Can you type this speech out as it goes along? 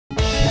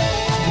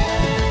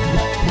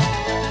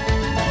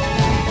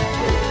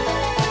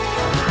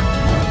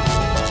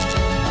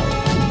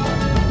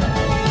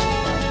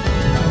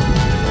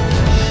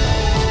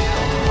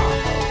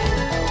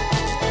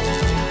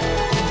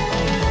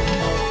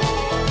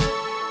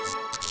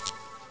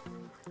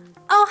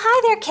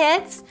there,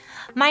 kids!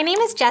 My name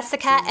is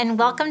Jessica, and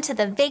welcome to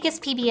the Vegas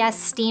PBS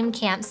STEAM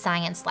Camp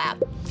Science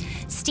Lab.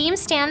 STEAM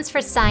stands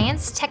for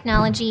Science,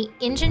 Technology,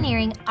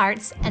 Engineering,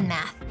 Arts, and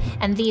Math.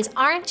 And these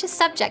aren't just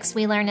subjects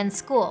we learn in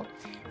school.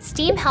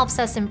 STEAM helps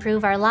us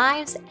improve our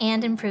lives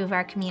and improve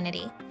our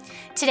community.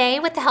 Today,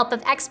 with the help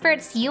of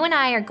experts, you and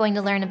I are going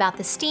to learn about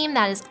the STEAM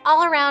that is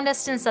all around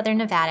us in Southern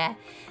Nevada.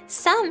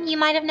 Some you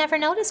might have never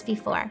noticed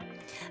before.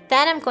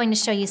 Then I'm going to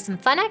show you some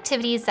fun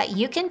activities that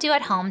you can do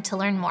at home to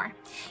learn more.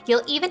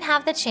 You'll even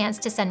have the chance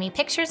to send me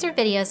pictures or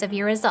videos of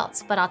your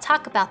results, but I'll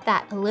talk about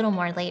that a little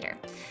more later.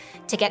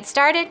 To get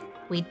started,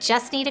 we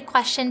just need a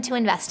question to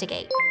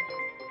investigate.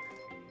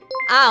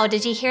 Oh,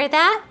 did you hear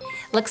that?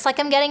 Looks like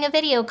I'm getting a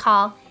video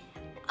call.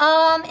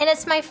 And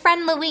it's my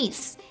friend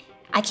Luis.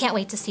 I can't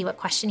wait to see what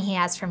question he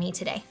has for me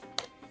today.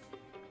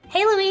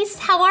 Hey Luis,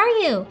 how are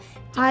you?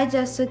 Hi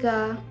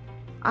Jessica.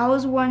 I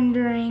was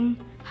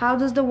wondering, how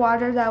does the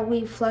water that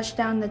we flush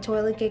down the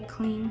toilet get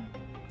clean?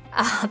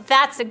 Oh,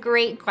 that's a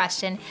great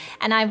question,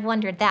 and I've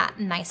wondered that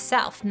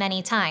myself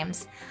many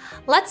times.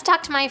 Let's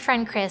talk to my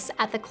friend Chris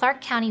at the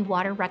Clark County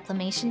Water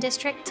Reclamation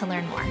District to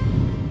learn more.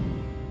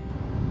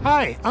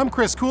 Hi, I'm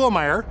Chris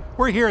Kuhlmeyer.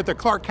 We're here at the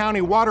Clark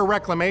County Water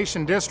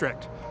Reclamation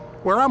District,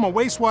 where I'm a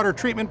wastewater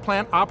treatment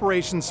plant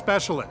operations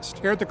specialist.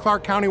 Here at the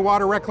Clark County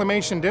Water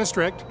Reclamation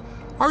District,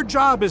 our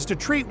job is to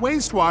treat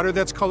wastewater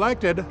that's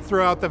collected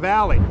throughout the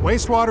valley.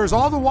 Wastewater is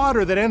all the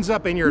water that ends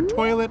up in your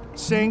toilet,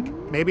 sink,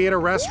 maybe at a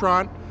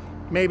restaurant,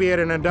 maybe at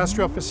an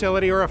industrial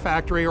facility or a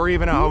factory or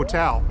even a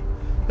hotel.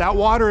 That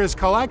water is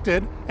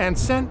collected and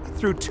sent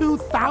through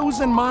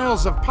 2,000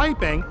 miles of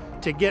piping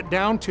to get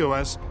down to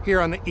us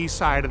here on the east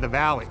side of the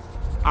valley.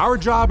 Our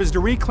job is to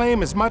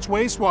reclaim as much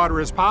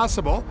wastewater as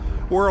possible.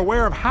 We're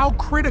aware of how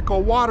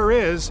critical water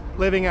is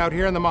living out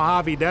here in the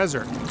Mojave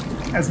Desert.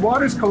 As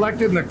water is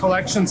collected in the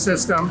collection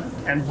system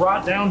and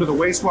brought down to the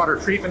wastewater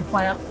treatment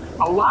plant,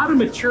 a lot of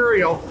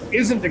material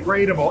isn't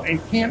degradable and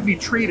can't be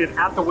treated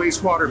at the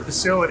wastewater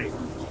facility.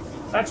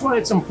 That's why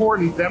it's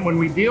important that when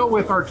we deal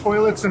with our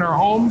toilets in our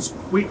homes,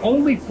 we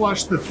only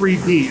flush the 3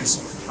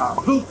 Ps,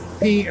 poop,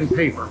 pee, and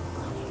paper.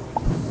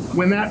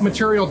 When that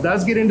material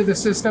does get into the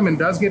system and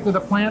does get to the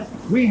plant,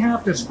 we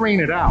have to screen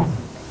it out.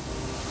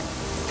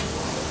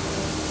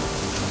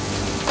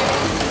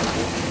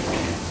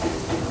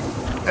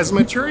 As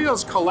material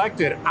is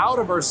collected out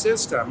of our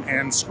system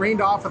and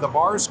screened off of the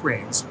bar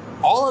screens,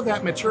 all of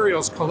that material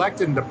is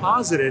collected and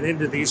deposited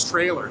into these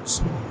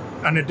trailers.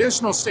 An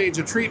additional stage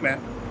of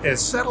treatment is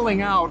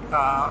settling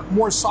out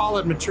more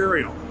solid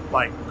material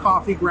like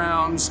coffee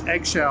grounds,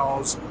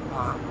 eggshells,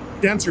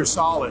 denser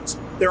solids.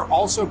 They're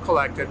also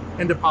collected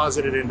and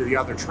deposited into the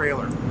other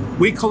trailer.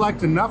 We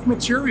collect enough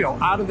material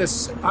out of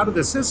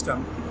the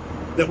system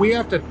that we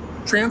have to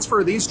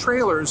transfer these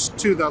trailers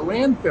to the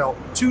landfill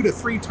 2 to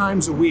 3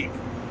 times a week.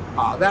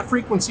 That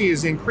frequency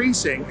is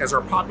increasing as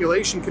our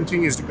population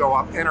continues to go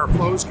up and our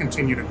flows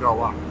continue to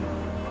go up.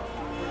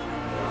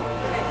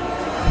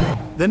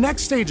 The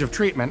next stage of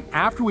treatment,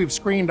 after we've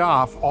screened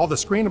off all the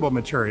screenable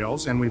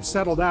materials and we've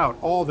settled out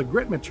all the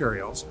grit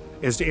materials,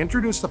 is to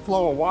introduce the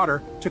flow of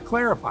water to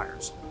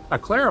clarifiers. A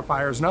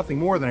clarifier is nothing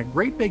more than a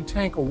great big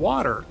tank of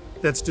water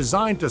that's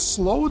designed to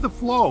slow the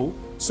flow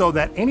so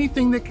that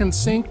anything that can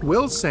sink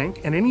will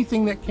sink and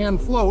anything that can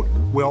float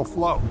will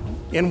float.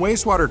 In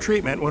wastewater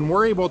treatment, when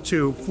we're able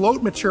to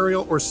float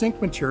material or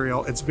sink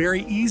material, it's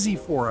very easy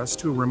for us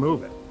to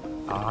remove it.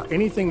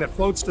 Anything that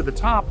floats to the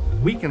top,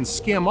 we can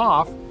skim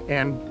off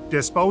and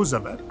dispose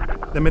of it.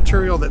 The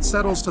material that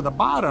settles to the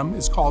bottom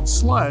is called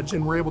sludge,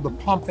 and we're able to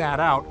pump that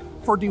out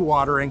for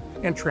dewatering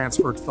and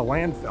transfer to the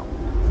landfill.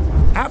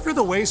 After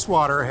the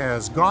wastewater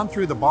has gone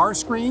through the bar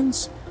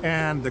screens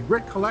and the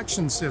grit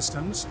collection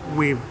systems,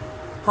 we've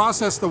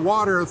processed the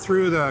water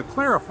through the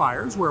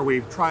clarifiers where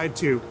we've tried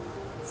to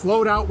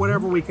float out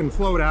whatever we can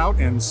float out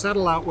and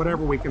settle out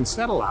whatever we can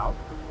settle out.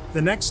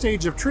 The next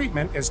stage of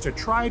treatment is to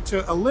try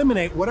to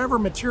eliminate whatever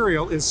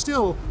material is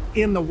still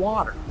in the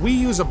water. We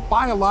use a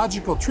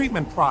biological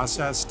treatment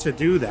process to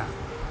do that.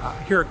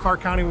 Here at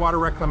Clark County Water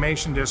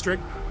Reclamation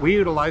District, we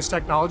utilize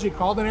technology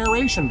called an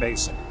aeration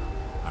basin.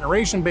 An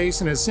aeration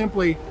basin is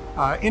simply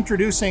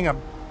introducing a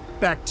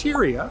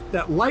bacteria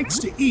that likes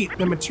to eat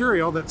the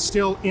material that's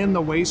still in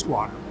the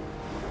wastewater.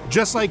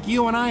 Just like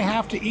you and I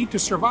have to eat to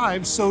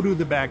survive, so do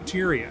the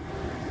bacteria.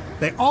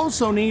 They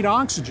also need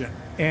oxygen.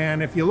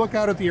 And if you look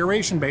out at the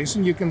aeration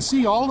basin, you can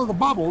see all of the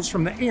bubbles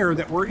from the air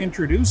that we're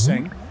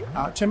introducing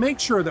to make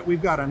sure that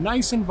we've got a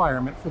nice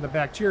environment for the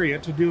bacteria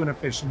to do an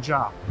efficient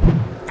job.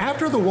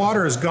 After the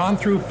water has gone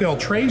through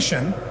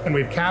filtration and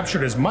we've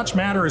captured as much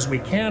matter as we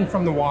can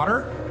from the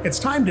water, it's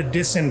time to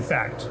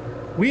disinfect.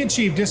 We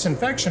achieve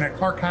disinfection at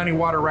Clark County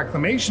Water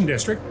Reclamation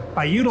District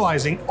by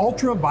utilizing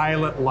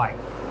ultraviolet light.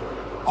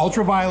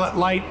 Ultraviolet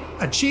light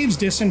achieves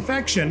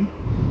disinfection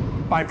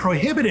by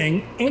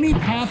prohibiting any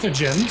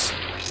pathogens,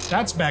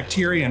 that's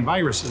bacteria and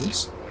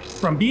viruses,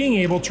 from being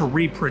able to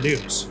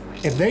reproduce.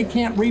 If they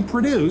can't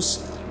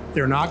reproduce,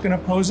 they're not going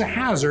to pose a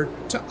hazard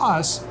to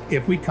us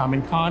if we come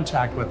in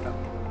contact with them.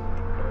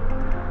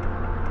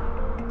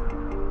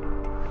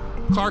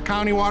 Clark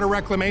County Water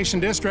Reclamation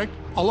District,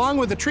 along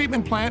with the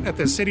treatment plant at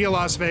the City of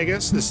Las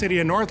Vegas, the City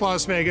of North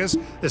Las Vegas,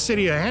 the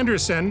City of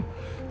Henderson,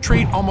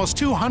 treat almost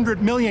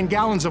 200 million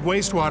gallons of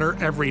wastewater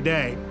every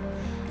day.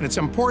 And it's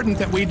important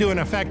that we do an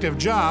effective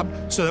job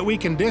so that we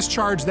can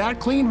discharge that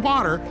clean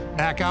water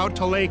back out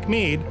to Lake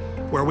Mead,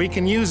 where we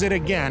can use it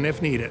again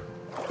if needed.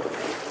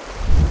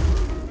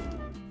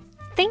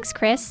 Thanks,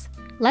 Chris.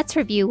 Let's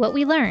review what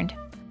we learned.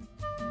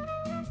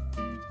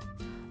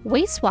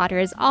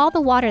 Wastewater is all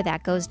the water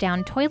that goes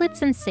down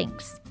toilets and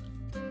sinks.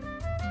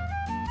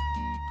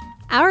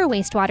 Our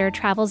wastewater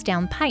travels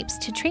down pipes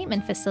to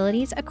treatment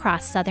facilities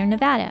across southern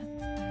Nevada.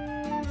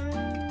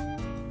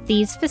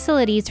 These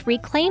facilities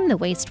reclaim the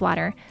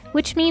wastewater,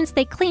 which means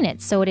they clean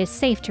it so it is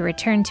safe to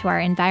return to our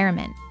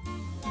environment.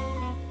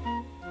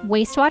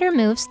 Wastewater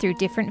moves through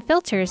different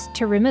filters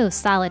to remove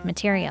solid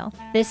material.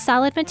 This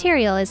solid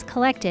material is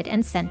collected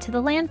and sent to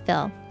the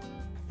landfill.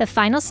 The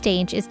final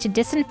stage is to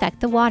disinfect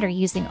the water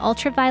using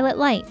ultraviolet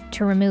light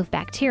to remove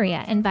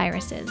bacteria and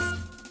viruses.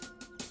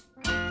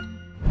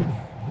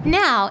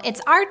 Now,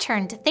 it's our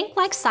turn to think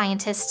like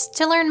scientists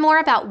to learn more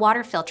about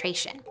water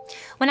filtration.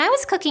 When I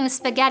was cooking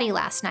spaghetti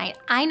last night,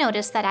 I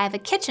noticed that I have a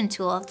kitchen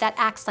tool that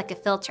acts like a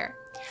filter.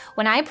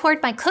 When I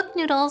poured my cooked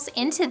noodles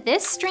into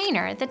this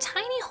strainer, the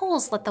tiny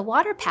holes let the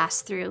water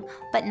pass through,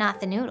 but not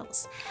the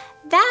noodles.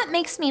 That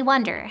makes me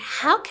wonder,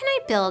 how can I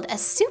build a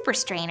super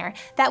strainer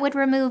that would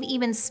remove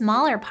even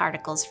smaller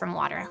particles from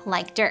water,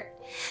 like dirt?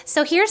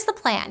 So here's the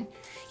plan.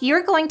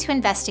 You're going to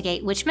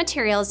investigate which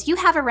materials you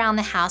have around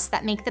the house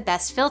that make the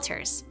best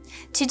filters.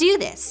 To do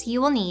this, you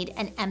will need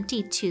an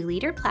empty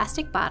 2-liter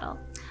plastic bottle,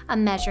 a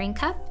measuring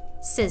cup,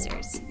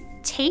 scissors,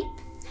 tape,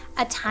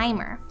 a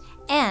timer,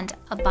 and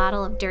a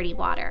bottle of dirty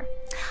water.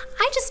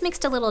 I just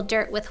mixed a little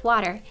dirt with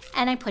water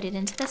and I put it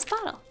into this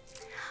bottle.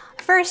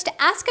 First,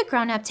 ask a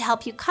grown-up to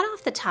help you cut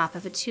off the top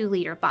of a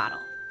 2-liter bottle.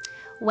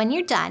 When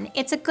you're done,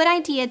 it's a good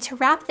idea to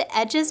wrap the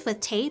edges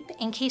with tape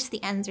in case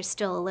the ends are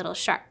still a little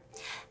sharp.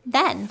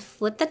 Then,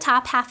 flip the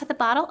top half of the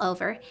bottle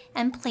over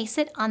and place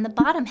it on the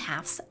bottom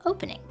half's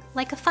opening,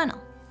 like a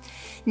funnel.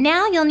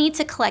 Now you'll need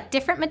to collect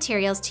different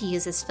materials to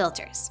use as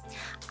filters.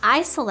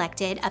 I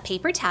selected a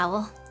paper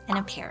towel and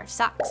a pair of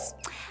socks.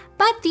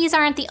 But these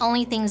aren't the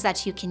only things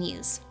that you can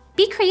use.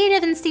 Be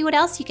creative and see what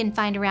else you can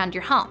find around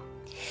your home.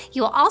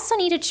 You will also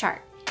need a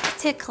chart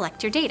to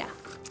collect your data.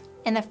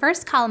 In the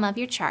first column of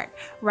your chart,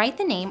 write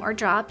the name or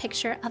draw a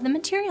picture of the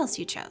materials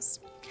you chose.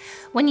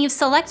 When you've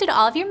selected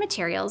all of your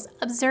materials,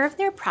 observe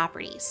their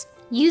properties.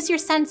 Use your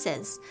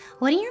senses.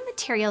 What do your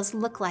materials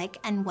look like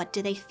and what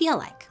do they feel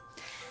like?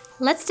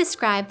 Let's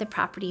describe the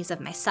properties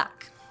of my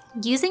sock.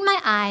 Using my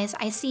eyes,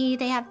 I see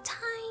they have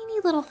tiny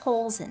little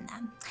holes in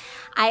them.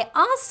 I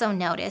also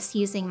notice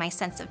using my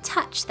sense of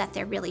touch that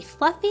they're really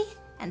fluffy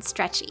and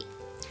stretchy.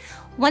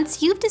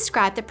 Once you've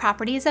described the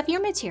properties of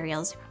your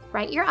materials,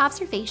 write your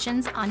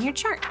observations on your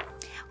chart.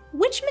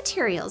 Which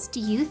materials do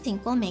you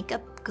think will make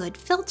a good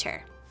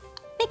filter?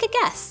 Make a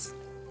guess.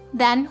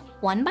 Then,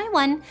 one by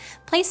one,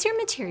 place your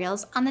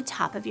materials on the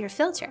top of your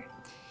filter.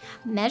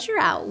 Measure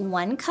out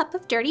 1 cup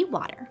of dirty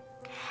water,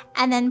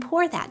 and then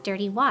pour that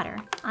dirty water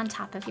on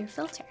top of your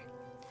filter.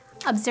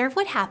 Observe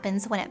what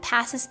happens when it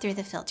passes through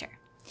the filter.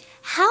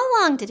 How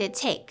long did it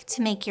take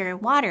to make your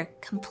water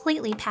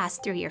completely pass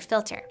through your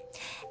filter?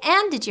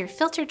 And did your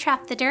filter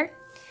trap the dirt?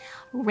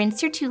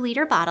 Rinse your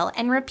 2-liter bottle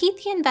and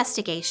repeat the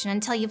investigation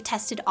until you've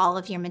tested all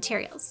of your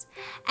materials.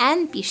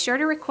 And be sure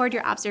to record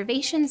your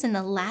observations in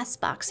the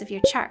last box of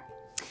your chart.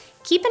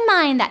 Keep in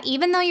mind that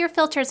even though your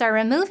filters are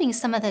removing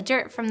some of the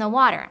dirt from the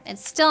water,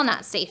 it's still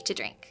not safe to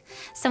drink.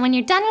 So when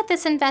you're done with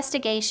this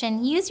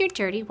investigation, use your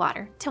dirty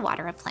water to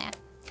water a plant.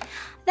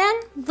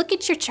 Then look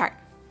at your chart.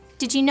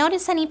 Did you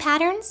notice any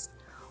patterns?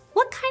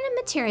 What kind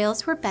of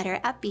materials were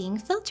better at being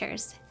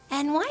filters?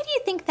 And why do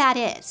you think that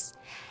is?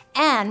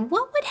 And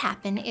what would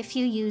happen if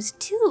you used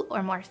 2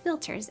 or more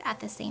filters at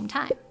the same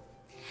time?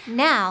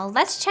 Now,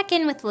 let's check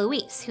in with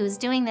Luis, who's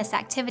doing this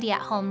activity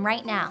at home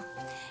right now.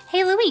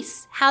 Hey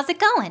Luis, how's it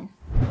going?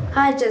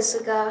 Hi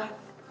Jessica.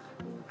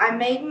 I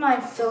made my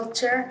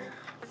filter.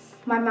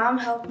 My mom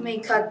helped me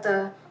cut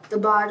the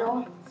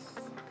bottle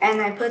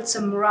and I put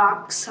some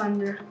rocks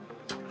under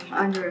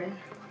it,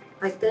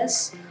 like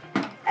this.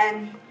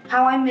 And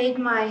how I made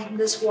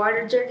this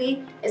water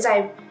dirty is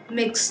I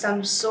mixed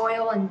some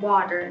soil and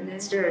water and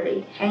it's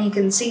dirty. And you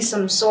can see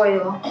some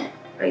soil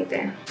right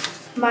there.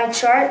 My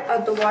chart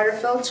of the water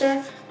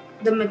filter,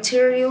 the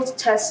materials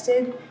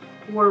tested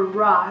were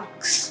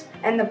rocks.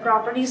 And the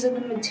properties of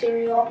the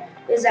material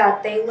is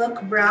that they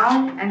look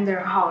brown and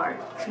they're hard.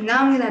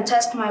 Now I'm gonna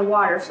test my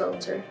water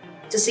filter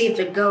to see if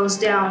it goes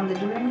down the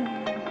drain.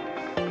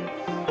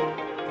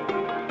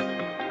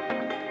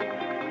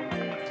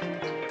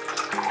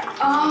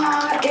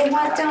 It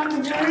went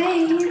down the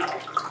drain.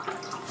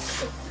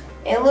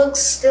 It looks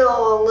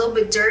still a little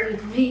bit dirty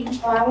to me.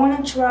 I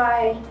want to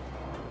try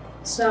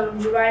some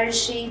dryer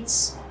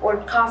sheets or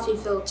coffee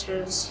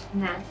filters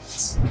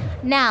next.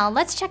 Now,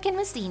 let's check in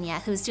with Xenia,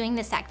 who's doing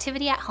this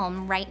activity at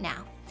home right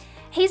now.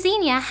 Hey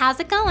Xenia, how's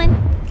it going?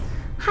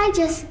 Hi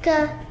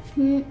Jessica.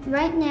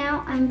 Right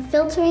now, I'm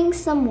filtering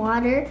some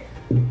water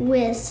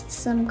with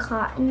some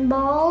cotton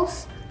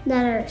balls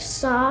that are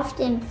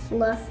soft and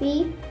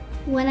fluffy.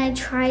 When I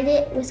tried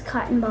it with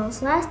cotton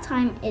balls last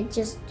time, it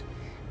just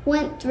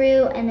went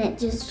through and it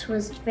just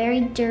was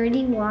very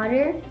dirty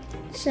water.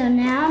 So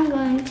now I'm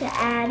going to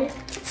add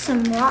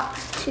some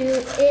rocks to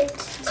it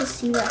to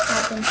see what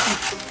happens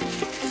next.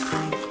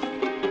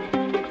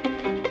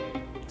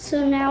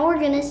 So now we're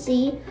gonna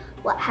see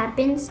what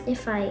happens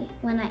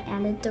when I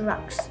added the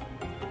rocks.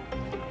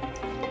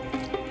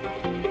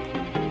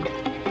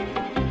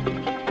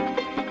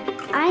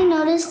 I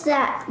noticed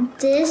that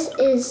this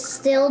is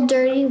still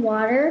dirty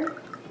water,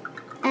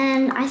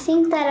 and I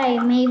think that I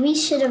maybe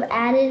should have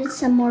added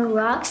some more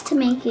rocks to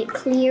make it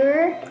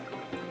clearer.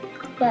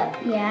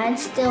 But yeah,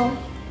 it's still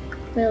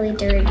really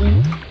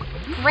dirty.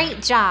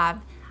 Great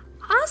job.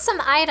 Awesome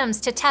items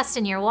to test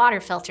in your water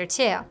filter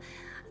too.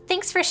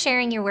 Thanks for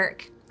sharing your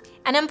work.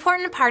 An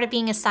important part of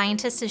being a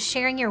scientist is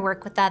sharing your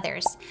work with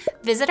others.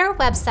 Visit our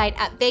website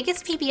at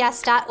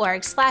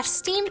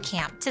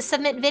vegaspbs.org/STEAMcamp to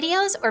submit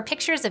videos or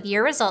pictures of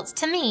your results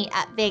to me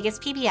at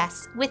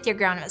VegasPBS with your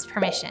grown-up's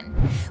permission.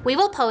 We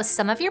will post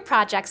some of your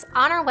projects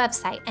on our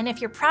website, and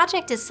if your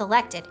project is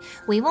selected,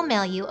 we will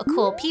mail you a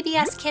cool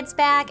PBS Kids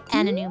bag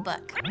and a new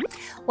book.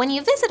 When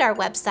you visit our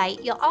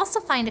website, you'll also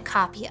find a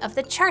copy of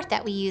the chart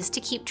that we use to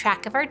keep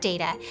track of our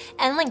data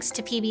and links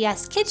to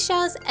PBS Kids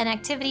shows and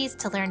activities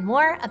to learn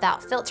more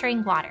about filtering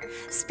water.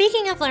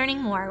 Speaking of learning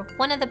more,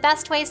 one of the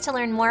best ways to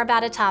learn more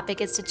about a topic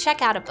is to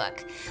check out a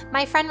book.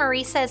 My friend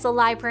Marisa is a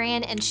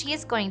librarian, and she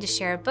is going to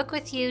share a book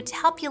with you to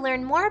help you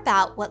learn more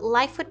about what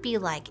life would be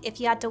like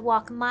if you had to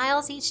walk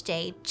miles each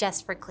day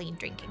just for clean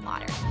drinking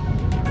water.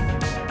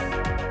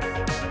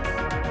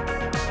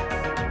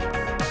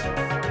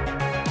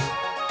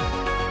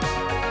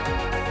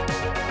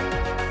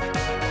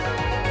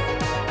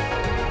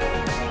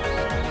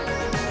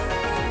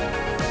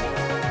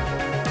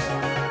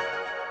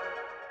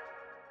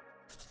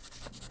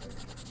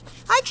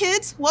 Hi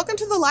kids, welcome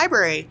to the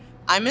library.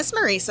 I'm Miss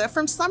Marisa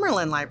from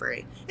Summerlin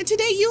Library, and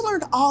today you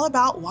learned all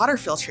about water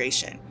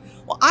filtration.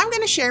 Well, I'm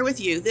going to share with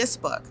you this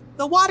book,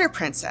 The Water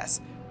Princess,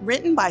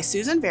 written by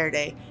Susan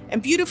Verde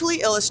and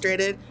beautifully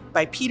illustrated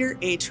by Peter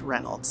H.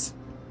 Reynolds.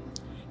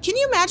 Can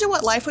you imagine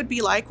what life would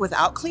be like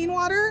without clean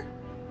water?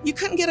 You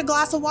couldn't get a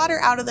glass of water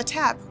out of the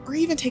tap or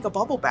even take a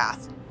bubble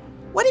bath.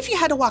 What if you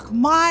had to walk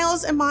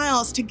miles and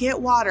miles to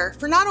get water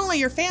for not only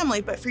your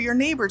family, but for your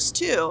neighbors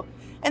too,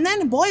 and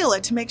then boil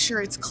it to make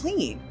sure it's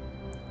clean?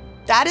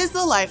 That is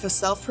the life of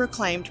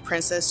self-proclaimed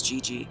Princess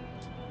Gigi.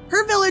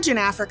 Her village in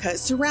Africa is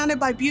surrounded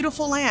by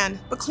beautiful land,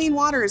 but clean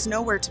water is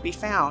nowhere to be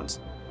found.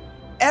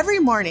 Every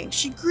morning,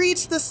 she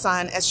greets the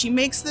sun as she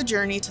makes the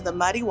journey to the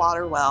muddy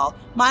water well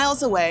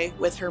miles away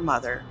with her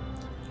mother.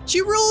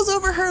 She rules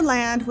over her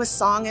land with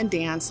song and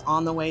dance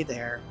on the way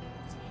there.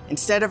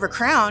 Instead of a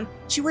crown,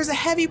 she wears a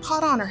heavy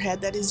pot on her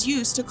head that is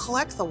used to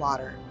collect the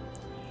water.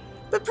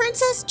 But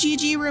Princess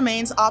Gigi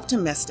remains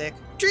optimistic,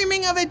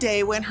 dreaming of a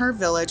day when her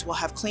village will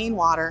have clean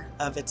water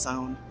of its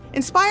own.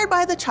 Inspired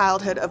by the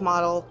childhood of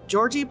model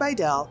Georgie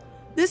Bidel,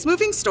 this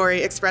moving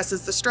story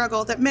expresses the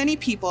struggle that many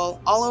people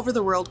all over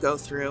the world go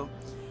through,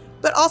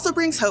 but also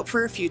brings hope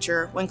for a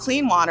future when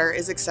clean water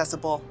is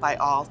accessible by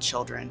all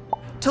children.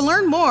 To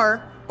learn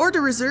more or to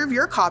reserve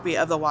your copy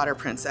of The Water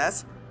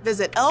Princess,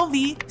 visit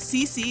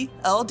lvccld.org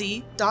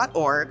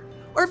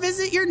or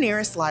visit your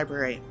nearest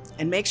library,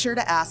 and make sure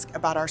to ask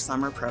about our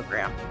summer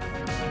program.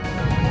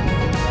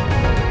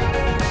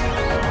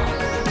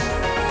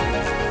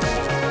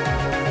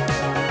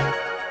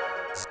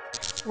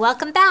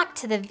 Welcome back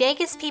to the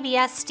Vegas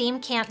PBS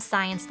STEAM Camp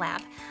Science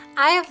Lab.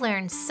 I have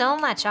learned so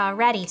much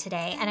already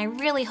today, and I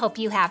really hope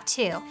you have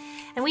too.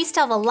 And we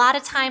still have a lot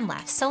of time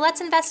left, so let's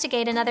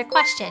investigate another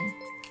question.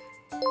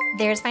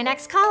 There's my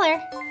next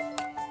caller.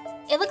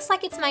 It looks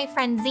like it's my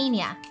friend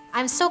Xenia.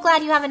 I'm so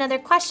glad you have another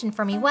question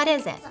for me. What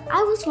is it?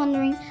 I was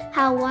wondering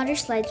how water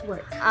slides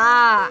work.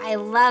 Ah, I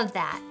love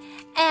that.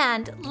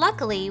 And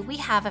luckily, we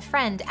have a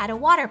friend at a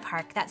water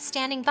park that's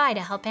standing by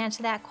to help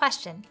answer that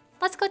question.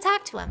 Let's go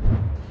talk to him.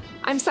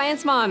 I'm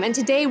Science Mom, and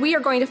today we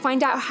are going to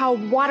find out how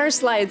water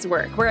slides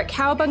work. We're at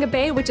Cowabunga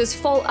Bay, which is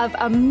full of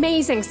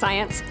amazing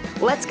science.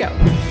 Let's go.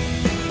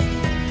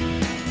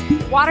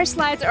 Water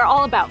slides are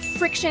all about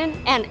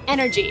friction and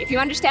energy. If you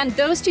understand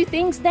those two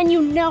things, then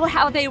you know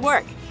how they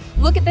work.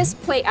 Look at this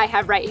plate I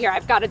have right here.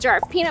 I've got a jar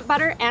of peanut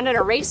butter and an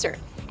eraser.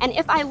 And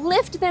if I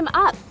lift them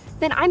up,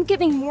 then I'm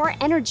giving more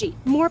energy,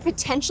 more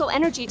potential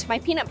energy to my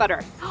peanut butter.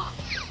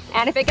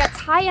 And if it gets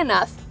high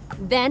enough,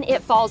 then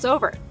it falls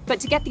over. But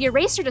to get the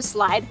eraser to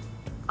slide,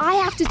 I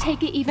have to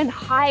take it even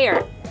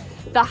higher.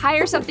 The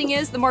higher something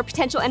is, the more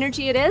potential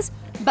energy it is,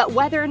 but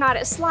whether or not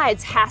it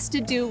slides has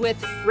to do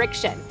with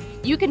friction.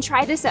 You can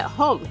try this at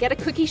home. Get a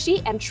cookie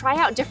sheet and try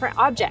out different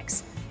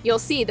objects. You'll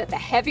see that the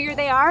heavier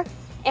they are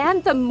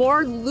and the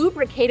more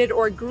lubricated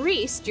or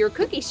greased your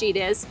cookie sheet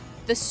is,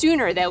 the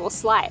sooner they will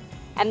slide.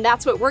 And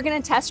that's what we're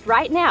gonna test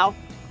right now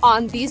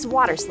on these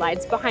water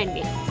slides behind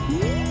me.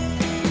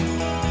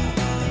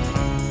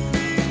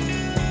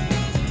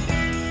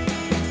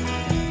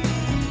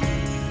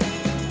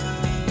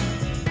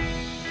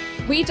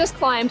 We just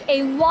climbed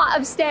a lot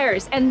of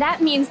stairs, and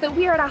that means that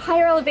we are at a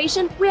higher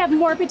elevation, we have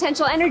more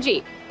potential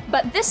energy.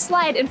 But this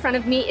slide in front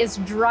of me is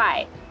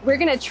dry. We're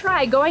gonna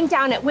try going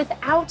down it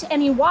without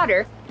any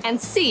water and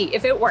see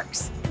if it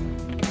works.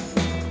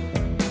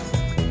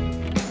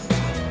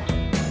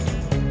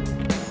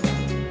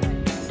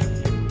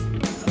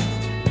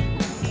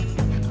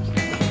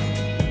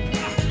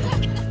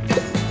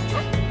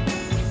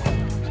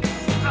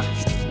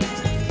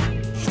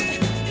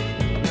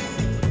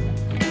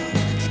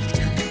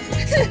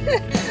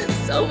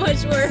 So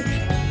much work.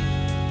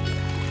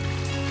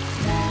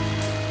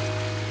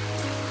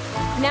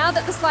 Now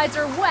that the slides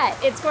are wet,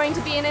 it's going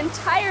to be an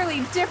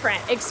entirely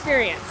different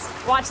experience.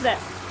 Watch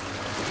this.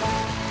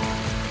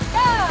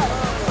 Go!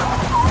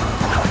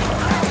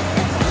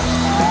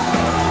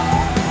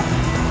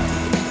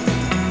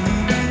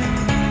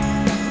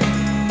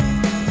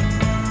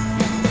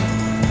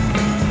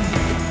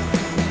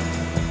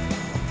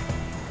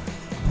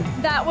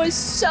 That was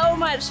so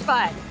much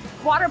fun.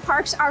 Water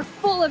parks are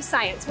full of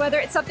science, whether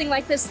it's something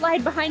like this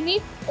slide behind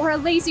me, or a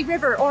lazy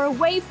river, or a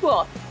wave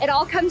pool. It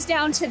all comes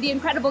down to the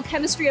incredible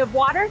chemistry of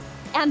water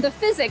and the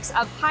physics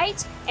of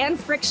height and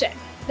friction.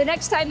 The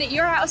next time that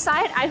you're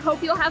outside, I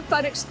hope you'll have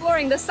fun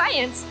exploring the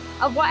science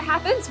of what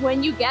happens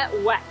when you get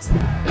wet.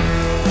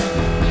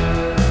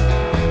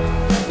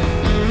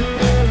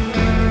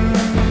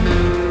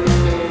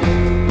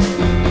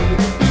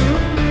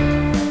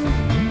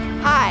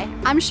 Hi,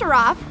 I'm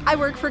Sharaf. I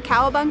work for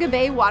Cowabunga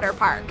Bay Water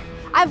Park.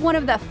 I have one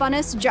of the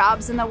funnest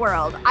jobs in the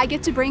world. I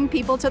get to bring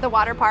people to the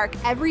water park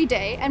every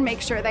day and make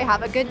sure they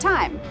have a good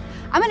time.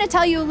 I'm going to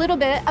tell you a little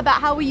bit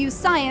about how we use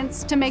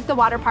science to make the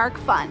water park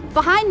fun.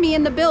 Behind me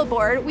in the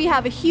billboard, we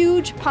have a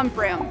huge pump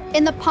room.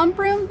 In the pump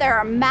room, there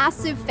are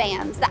massive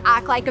fans that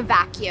act like a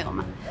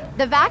vacuum.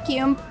 The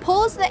vacuum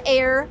pulls the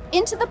air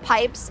into the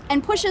pipes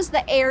and pushes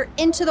the air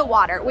into the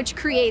water, which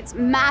creates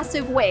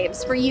massive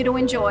waves for you to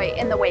enjoy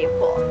in the wave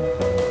pool.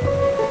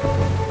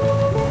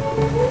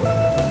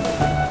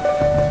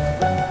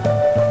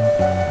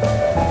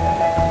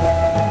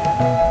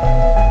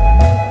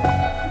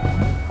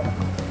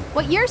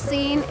 What you're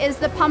seeing is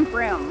the pump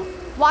room.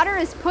 Water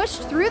is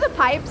pushed through the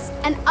pipes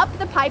and up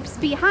the pipes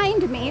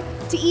behind me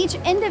to each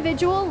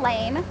individual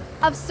lane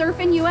of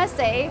Surfin'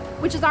 USA,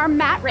 which is our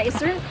mat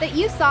racer that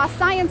you saw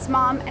Science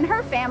Mom and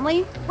her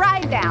family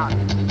ride down.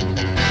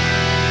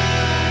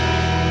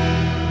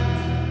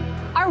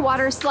 Our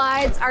water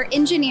slides are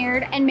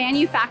engineered and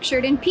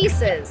manufactured in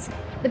pieces.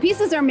 The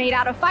pieces are made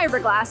out of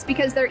fiberglass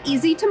because they're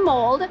easy to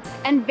mold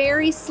and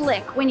very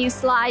slick when you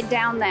slide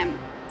down them.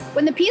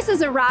 When the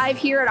pieces arrive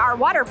here at our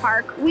water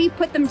park, we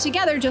put them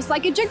together just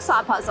like a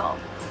jigsaw puzzle.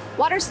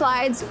 Water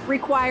slides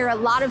require a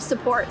lot of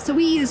support, so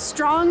we use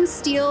strong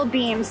steel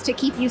beams to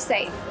keep you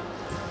safe.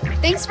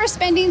 Thanks for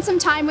spending some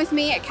time with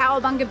me at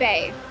Cowabunga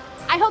Bay.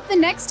 I hope the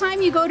next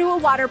time you go to a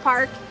water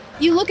park,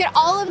 you look at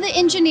all of the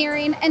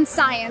engineering and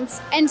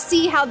science and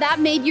see how that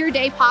made your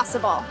day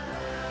possible.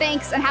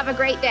 Thanks and have a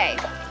great day.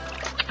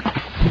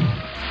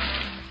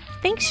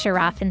 Thanks,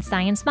 Sharaf and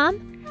Science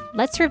Mom.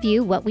 Let's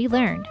review what we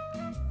learned.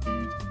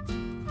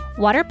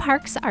 Water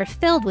parks are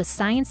filled with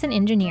science and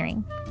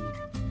engineering.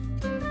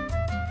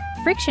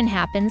 Friction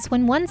happens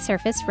when one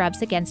surface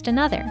rubs against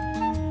another.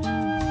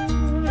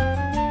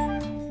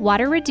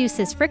 Water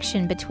reduces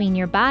friction between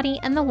your body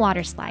and the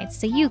water slide,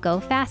 so you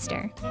go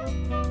faster.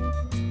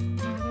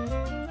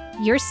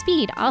 Your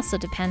speed also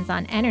depends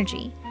on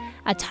energy.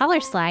 A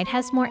taller slide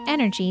has more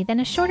energy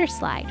than a shorter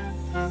slide.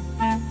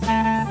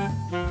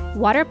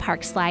 Water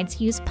park slides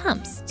use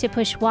pumps to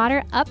push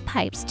water up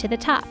pipes to the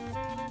top.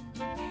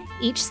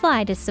 Each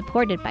slide is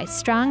supported by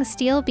strong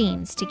steel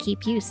beams to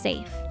keep you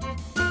safe.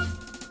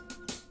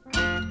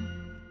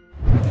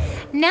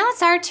 Now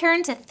it's our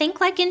turn to think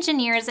like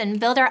engineers and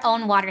build our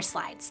own water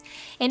slides.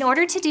 In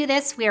order to do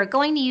this, we are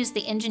going to use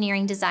the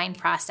engineering design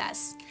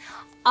process.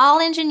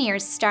 All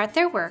engineers start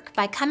their work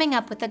by coming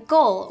up with a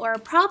goal or a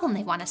problem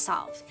they want to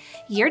solve.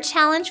 Your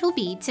challenge will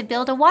be to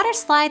build a water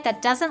slide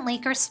that doesn't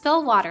leak or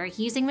spill water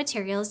using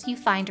materials you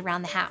find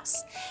around the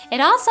house. It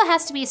also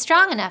has to be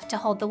strong enough to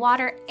hold the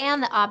water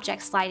and the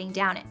object sliding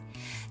down it.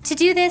 To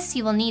do this,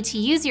 you will need to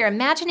use your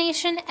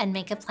imagination and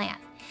make a plan.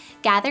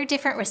 Gather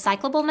different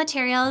recyclable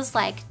materials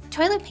like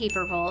toilet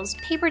paper rolls,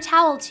 paper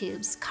towel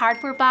tubes,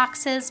 cardboard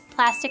boxes,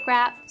 plastic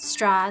wrap,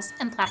 straws,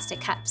 and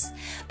plastic cups.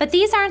 But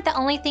these aren't the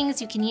only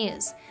things you can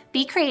use.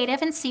 Be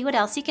creative and see what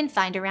else you can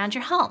find around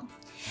your home.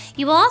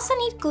 You will also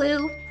need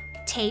glue,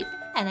 tape,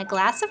 and a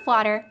glass of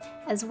water,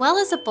 as well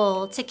as a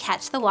bowl to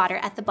catch the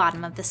water at the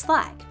bottom of the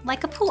slide,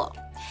 like a pool.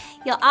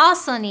 You'll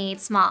also need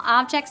small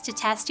objects to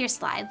test your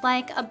slide,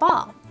 like a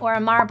ball or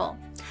a marble.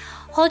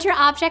 Hold your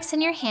objects in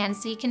your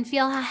hands so you can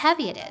feel how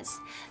heavy it is.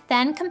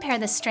 Then compare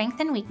the strength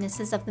and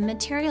weaknesses of the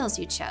materials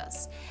you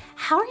chose.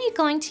 How are you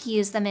going to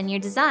use them in your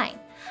design?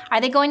 Are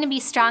they going to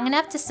be strong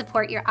enough to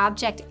support your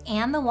object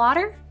and the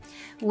water?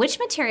 Which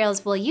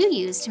materials will you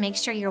use to make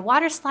sure your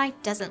water slide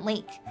doesn't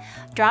leak?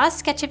 Draw a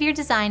sketch of your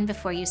design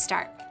before you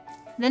start.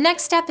 The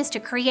next step is to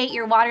create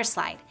your water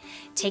slide.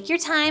 Take your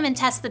time and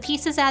test the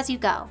pieces as you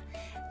go.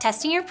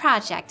 Testing your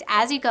project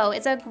as you go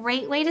is a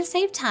great way to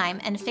save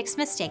time and fix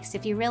mistakes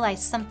if you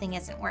realize something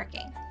isn't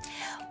working.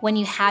 When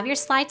you have your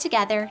slide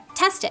together,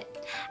 test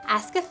it.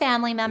 Ask a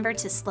family member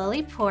to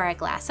slowly pour a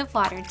glass of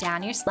water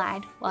down your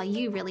slide while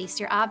you release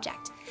your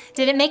object.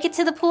 Did it make it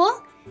to the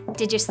pool?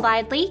 Did your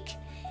slide leak?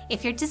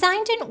 If your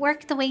design didn't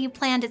work the way you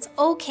planned, it's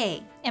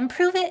okay.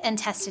 Improve it and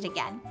test it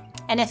again.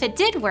 And if it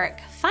did work,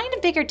 find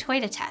a bigger toy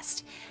to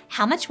test.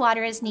 How much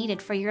water is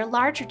needed for your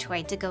larger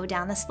toy to go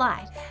down the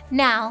slide?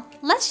 Now,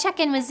 let's check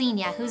in with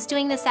Xenia, who's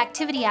doing this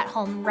activity at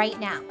home right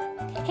now.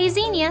 Hey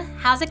Xenia,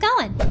 how's it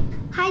going?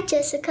 Hi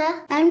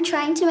Jessica, I'm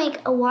trying to make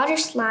a water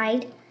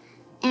slide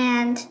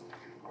and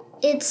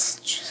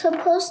it's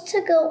supposed to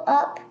go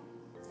up,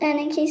 and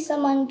in case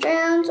someone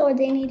drowns or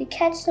they need to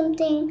catch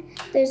something,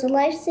 there's a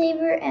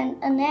lifesaver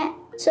and a net.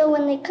 So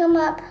when they come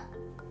up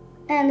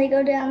and they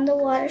go down the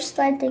water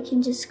slide, they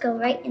can just go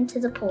right into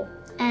the pool.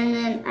 And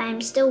then I'm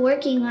still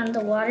working on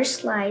the water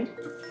slide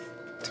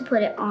to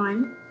put it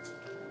on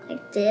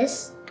like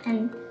this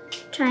and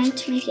trying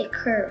to make it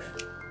curve.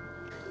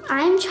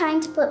 I'm trying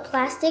to put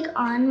plastic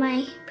on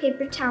my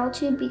paper towel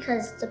tube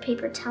because the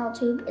paper towel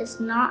tube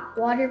is not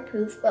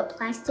waterproof, but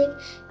plastic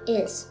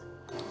is.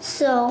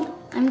 So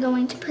I'm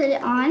going to put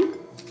it on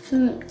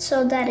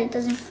so that it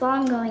doesn't fall.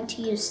 I'm going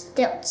to use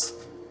stilts.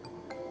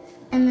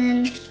 And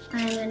then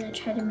I'm going to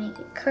try to make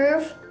it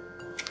curve.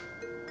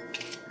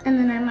 And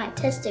then I might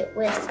test it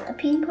with a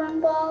ping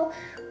pong ball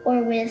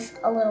or with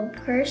a little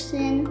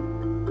person.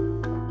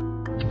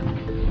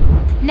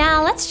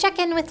 Now let's check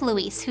in with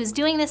Luis, who's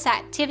doing this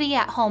activity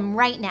at home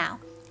right now.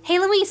 Hey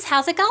Luis,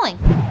 how's it going?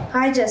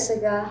 Hi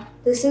Jessica,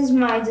 this is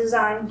my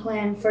design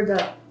plan for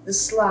the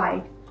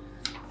slide.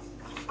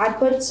 I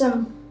put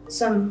some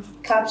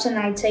cups and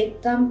I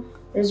taped them.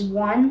 There's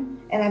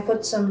one, and I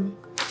put some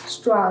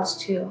straws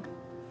too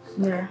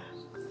there.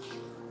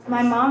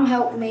 My mom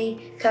helped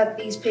me cut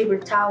these paper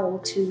towel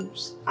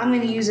tubes. I'm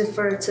gonna use it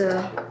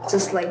to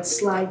just like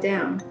slide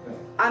down.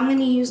 I'm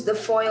gonna use the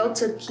foil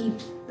to keep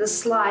the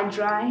slide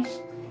dry.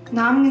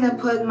 Now I'm gonna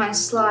put my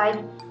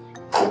slide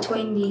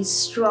between these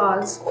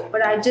straws,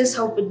 but I just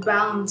hope it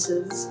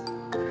balances.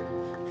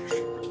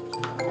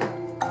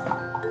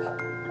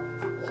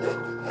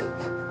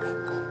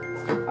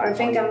 I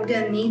think I'm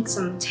gonna need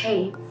some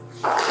tape.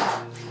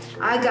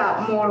 I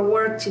got more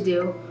work to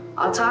do.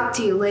 I'll talk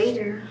to you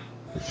later.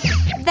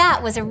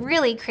 That was a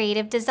really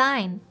creative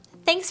design.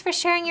 Thanks for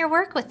sharing your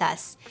work with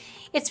us.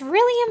 It's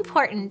really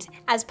important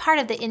as part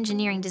of the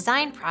engineering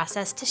design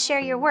process to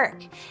share your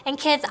work. And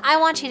kids, I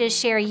want you to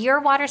share your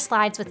water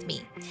slides with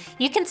me.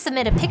 You can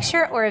submit a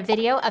picture or a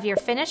video of your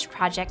finished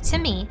project to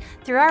me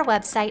through our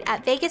website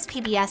at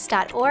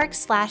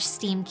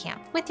vegaspbs.org/STEAMcamp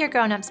with your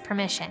grown-ups'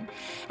 permission.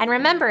 And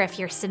remember, if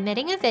you're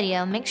submitting a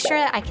video, make sure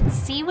that I can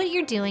see what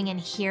you're doing and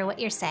hear what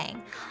you're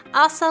saying.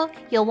 Also,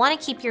 you'll want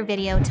to keep your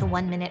video to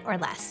 1 minute or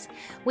less.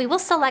 We will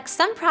select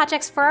some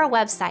projects for our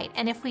website,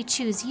 and if we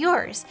choose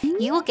yours,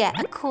 you will get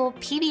a cool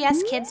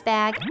PBS Kids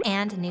bag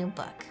and a new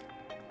book.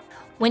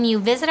 When you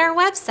visit our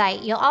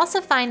website, you'll also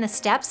find the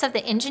steps of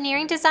the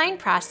engineering design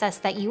process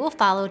that you will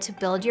follow to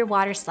build your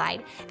water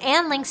slide,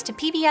 and links to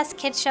PBS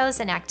Kids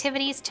shows and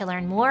activities to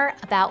learn more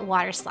about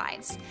water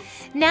slides.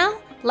 Now,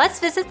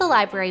 let's visit the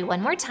library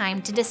one more time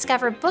to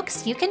discover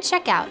books you can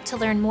check out to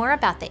learn more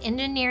about the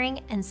engineering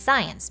and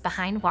science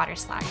behind water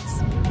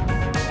slides.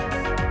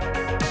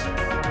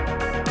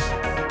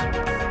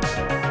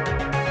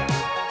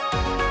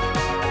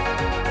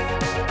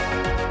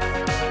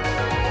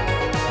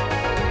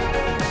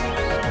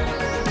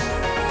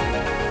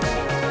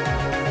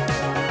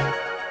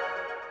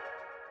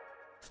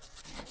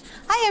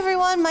 Hi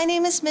everyone, my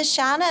name is Miss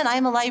Shanna and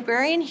I'm a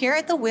librarian here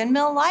at the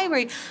Windmill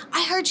Library.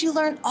 I heard you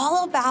learned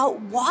all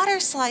about water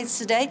slides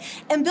today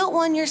and built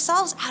one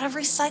yourselves out of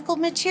recycled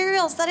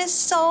materials. That is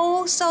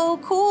so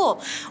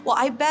cool. Well,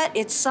 I bet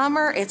it's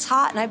summer, it's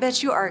hot, and I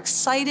bet you are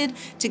excited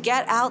to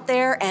get out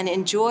there and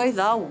enjoy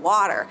the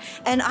water.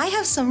 And I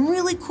have some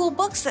really cool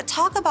books that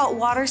talk about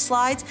water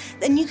slides,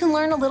 then you can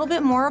learn a little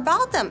bit more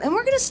about them. And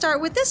we're gonna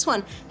start with this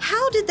one,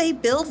 How Did They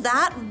Build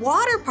That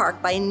Water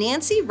Park by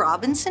Nancy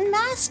Robinson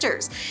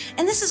Masters.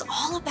 And this is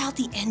all about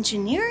the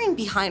engineering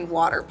behind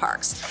water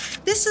parks.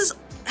 This is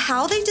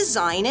how they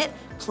design it,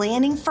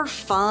 planning for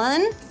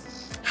fun,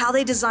 how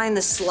they design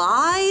the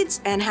slides,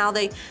 and how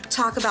they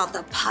talk about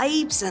the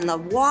pipes and the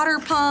water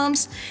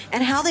pumps,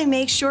 and how they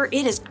make sure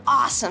it is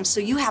awesome so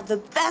you have the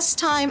best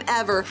time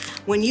ever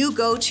when you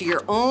go to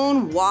your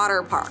own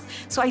water park.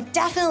 So I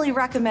definitely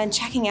recommend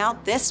checking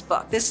out this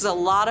book. This is a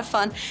lot of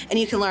fun, and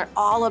you can learn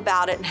all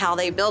about it and how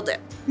they build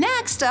it.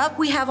 Next up,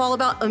 we have all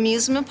about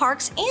amusement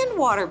parks and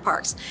water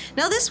parks.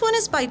 Now this one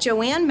is by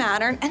Joanne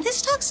Mattern, and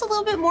this talks a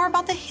little bit more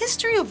about the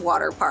history of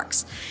water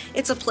parks.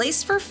 It's a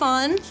place for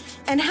fun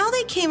and how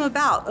they came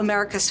about,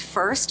 America's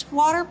first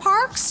water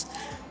parks,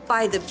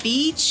 by the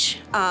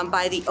beach,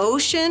 by the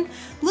ocean,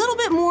 a little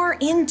bit more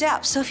in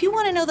depth. So if you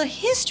want to know the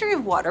history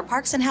of water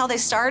parks and how they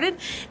started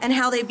and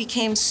how they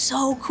became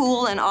so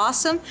cool and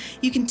awesome,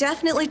 you can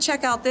definitely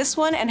check out this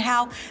one and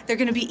how they're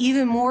going to be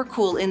even more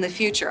cool in the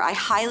future. I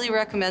highly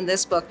recommend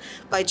this book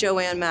by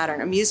Joanne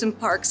Mattern, Amusement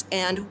Parks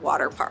and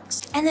Water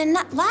Parks. And then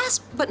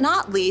last but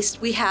not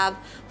least, we have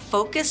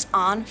Focus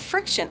on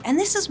Friction. And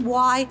this is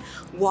why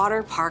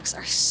water parks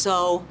are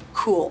so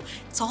cool.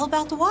 It's all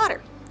about the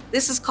water.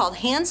 This is called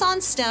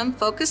Hands-on STEM,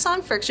 Focus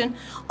on Friction,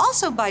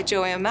 also by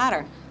Joanne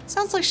Mattern.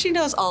 Sounds like she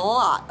knows a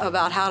lot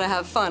about how to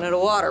have fun at a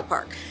water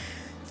park.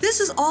 This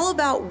is all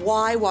about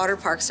why water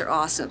parks are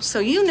awesome.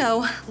 So you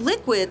know,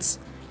 liquids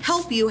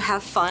help you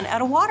have fun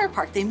at a water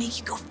park. They make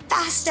you go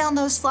fast down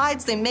those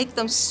slides. They make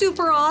them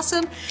super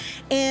awesome.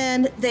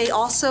 And they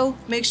also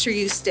make sure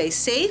you stay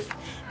safe.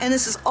 And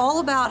this is all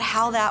about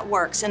how that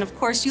works. And of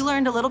course, you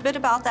learned a little bit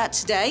about that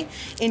today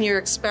in your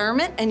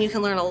experiment, and you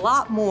can learn a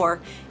lot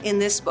more in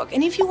this book.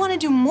 And if you want to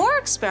do more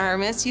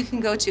experiments, you can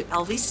go to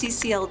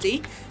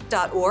lvccld.org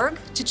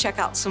to check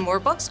out some more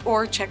books,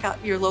 or check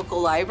out your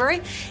local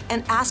library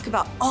and ask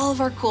about all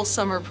of our cool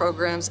summer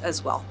programs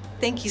as well.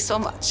 Thank you so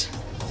much.